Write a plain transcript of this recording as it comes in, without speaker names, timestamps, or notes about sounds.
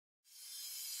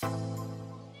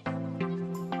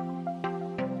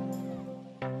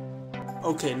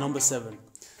Okay, number 7.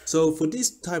 So for these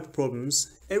type of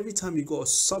problems, every time you got a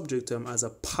subject term as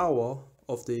a power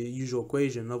of the usual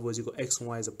equation, in other words, you got x and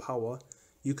y as a power,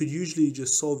 you could usually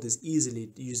just solve this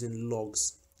easily using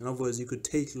logs. In other words, you could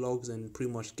take logs and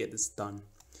pretty much get this done.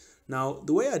 Now,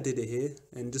 the way I did it here,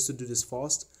 and just to do this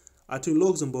fast, I took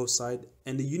logs on both sides,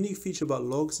 and the unique feature about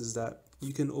logs is that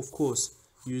you can, of course,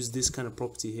 use this kind of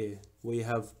property here, where you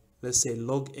have, let's say,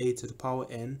 log a to the power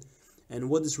n, and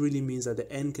what this really means that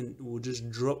the n will just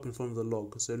drop in front of the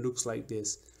log, so it looks like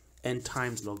this, n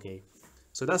times log a.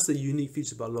 So that's the unique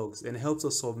feature about logs, and it helps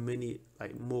us solve many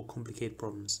more complicated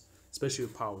problems, especially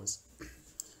with powers.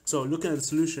 So looking at the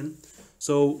solution,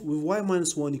 so with y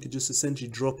minus 1, you could just essentially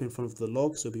drop in front of the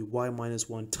log, so it'll be y minus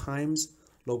 1 times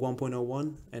log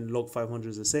 1.01, and log 500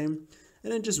 is the same,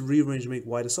 and then just rearrange and make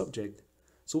y the subject.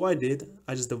 So what I did,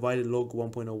 I just divided log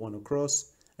 1.01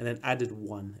 across, and then added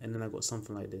 1, and then I got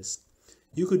something like this.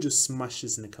 You could just smash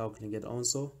this in the calculator and get the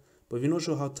answer, but if you're not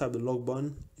sure how to type the log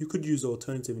button, you could use the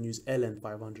alternative and use ln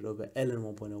 500 over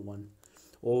ln 1.01,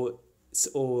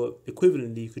 or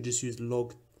equivalently, you could just use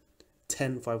log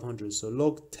 10 500. So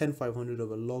log 10 500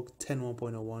 over log 10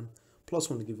 1.01 plus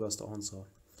 1 to give us the answer.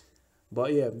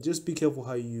 But yeah, just be careful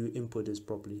how you input this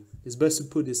properly. It's best to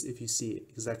put this if you see it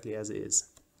exactly as it is.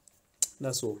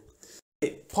 That's all.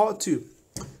 Okay, part 2.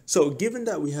 So given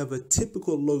that we have a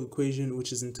typical log equation,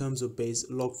 which is in terms of base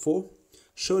log 4,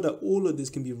 show that all of this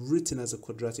can be written as a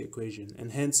quadratic equation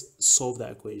and hence solve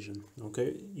that equation,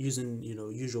 okay, using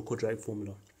usual quadratic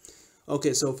formula.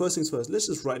 Okay, so first things first, let's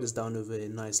just write this down over here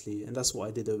nicely, and that's what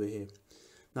I did over here.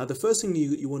 Now the first thing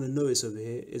you want to notice over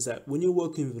here is that when you're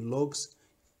working with logs,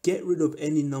 get rid of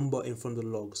any number in front of the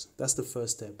logs. That's the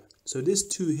first step. So this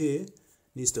 2 here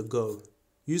needs to go.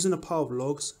 Using the power of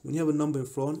logs, when you have a number in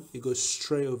front, it goes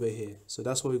straight over here. So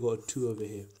that's why we got a 2 over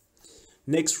here.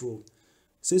 Next rule,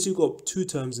 since you've got 2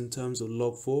 terms in terms of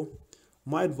log 4,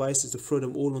 my advice is to throw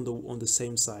them all on the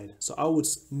same side. So I would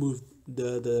move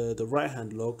the right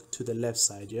hand log to the left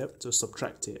side, yeah, so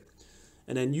subtract it.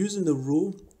 And then using the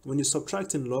rule, when you're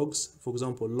subtracting logs, for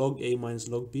example, log a minus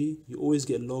log b, you always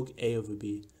get log a over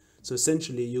b. So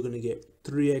essentially, you're going to get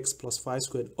 3x plus 5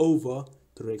 squared over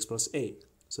 3x plus 8.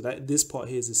 So that this part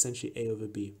here is essentially a over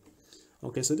b.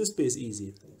 Okay, so this bit is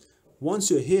easy. Once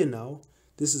you're here now,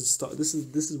 this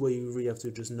is where you really have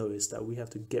to just notice that we have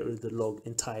to get rid of the log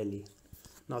entirely.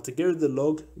 Now to get rid of the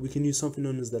log, we can use something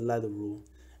known as the ladder rule.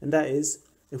 And that is,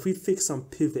 if we fix some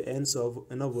pivot n, so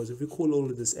in other words, if we call all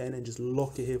of this n and just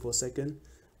lock it here for a second,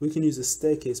 we can use the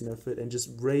staircase method and just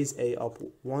raise a up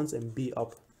once and b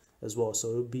up as well.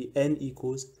 So it would be n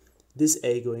equals this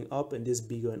a going up and this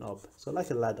b going up. So like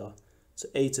a ladder. So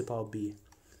a to the power b.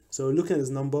 So looking at this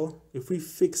number, if we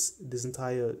fix this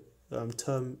entire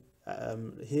term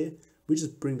here, we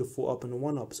just bring the 4 up and the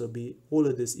 1 up. So be all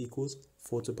of this equals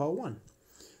 4 to the power 1.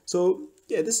 So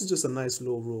yeah, this is just a nice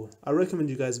little rule. I recommend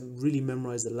you guys really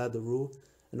memorize the ladder rule,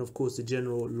 and of course the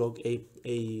general log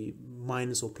a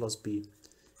minus or plus b.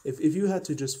 If you had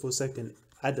to just for a second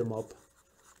add them up,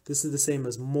 this is the same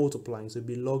as multiplying, so it'd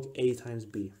be log a times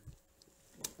b.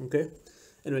 Okay,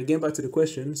 anyway, getting back to the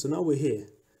question, so now we're here.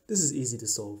 This is easy to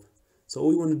solve. So all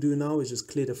we want to do now is just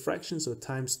clear the fraction, so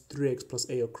times 3x plus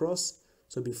a across,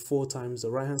 so it'd be 4 times the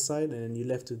right hand side, and then you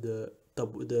left with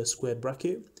the squared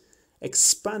bracket.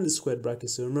 Expand the squared bracket,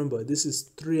 so remember this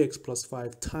is 3x plus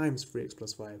 5 times 3x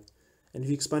plus 5, and if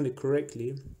you expand it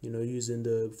correctly, using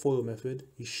the FOIL method,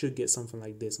 you should get something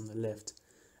like this on the left,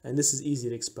 and this is easy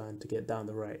to expand to get down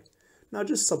the right. Now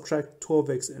just subtract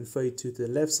 12x and 32 to the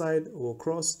left side or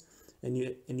across, and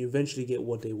you eventually get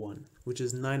what they want, which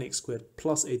is 9x squared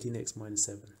plus 18x minus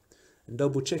 7. And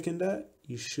double checking that,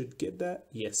 you should get that.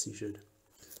 Yes, you should.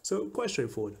 So quite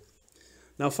straightforward.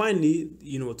 Now finally,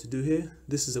 you know what to do here.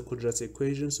 This is a quadratic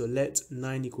equation, so let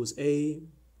 9 equals a,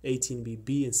 18 be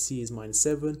b, and c is minus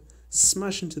 7.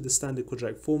 Smash into the standard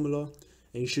quadratic formula,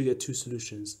 and you should get 2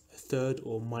 solutions, a third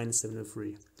or minus 7 and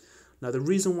 3. Now the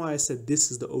reason why I said this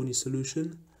is the only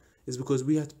solution is because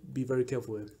we have to be very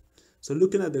careful here. So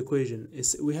looking at the equation,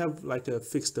 we have like a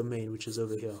fixed domain, which is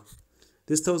over here.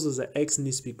 This tells us that x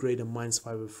needs to be greater than minus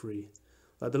 5 over 3.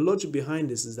 Like the logic behind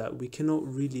this is that we cannot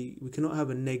have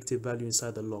a negative value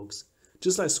inside the logs,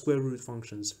 just like square root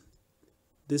functions.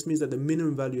 This means that the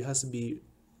minimum value has to be,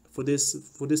 for this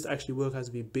to actually work, has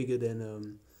to be bigger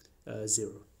than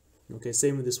 0. Okay,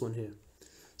 same with this one here.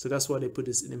 So that's why they put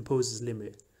this, it imposes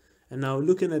limit. And now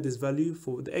looking at this value,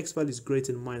 for the x value is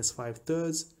greater than minus 5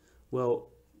 thirds, well,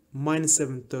 minus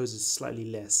 7 thirds is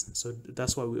slightly less. So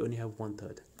that's why we only have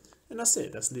 1/3. And that's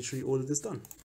it. That's literally all of this done.